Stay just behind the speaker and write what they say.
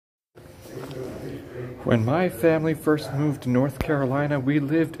When my family first moved to North Carolina, we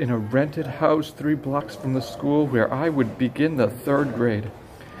lived in a rented house 3 blocks from the school where I would begin the 3rd grade.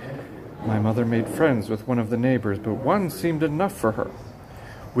 My mother made friends with one of the neighbors, but one seemed enough for her.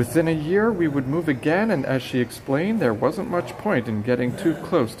 Within a year, we would move again, and as she explained, there wasn't much point in getting too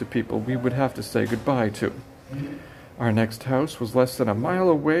close to people we would have to say goodbye to. Our next house was less than a mile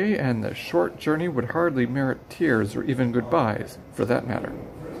away, and the short journey would hardly merit tears or even goodbyes, for that matter.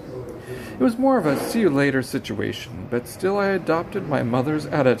 It was more of a see-you-later situation, but still I adopted my mother's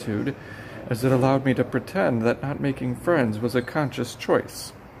attitude, as it allowed me to pretend that not making friends was a conscious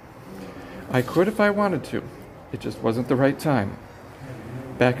choice. I could if I wanted to. It just wasn't the right time.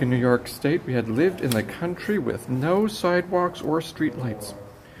 Back in New York State, we had lived in the country with no sidewalks or streetlights.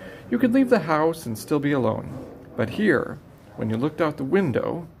 You could leave the house and still be alone. But here, when you looked out the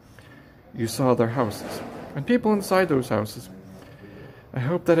window, you saw their houses, and people inside those houses. I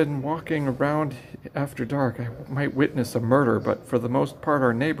hope that in walking around after dark I might witness a murder, but for the most part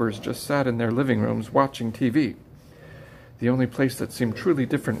our neighbors just sat in their living rooms watching TV. The only place that seemed truly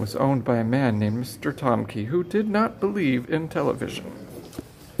different was owned by a man named Mr. Tomke, who did not believe in television.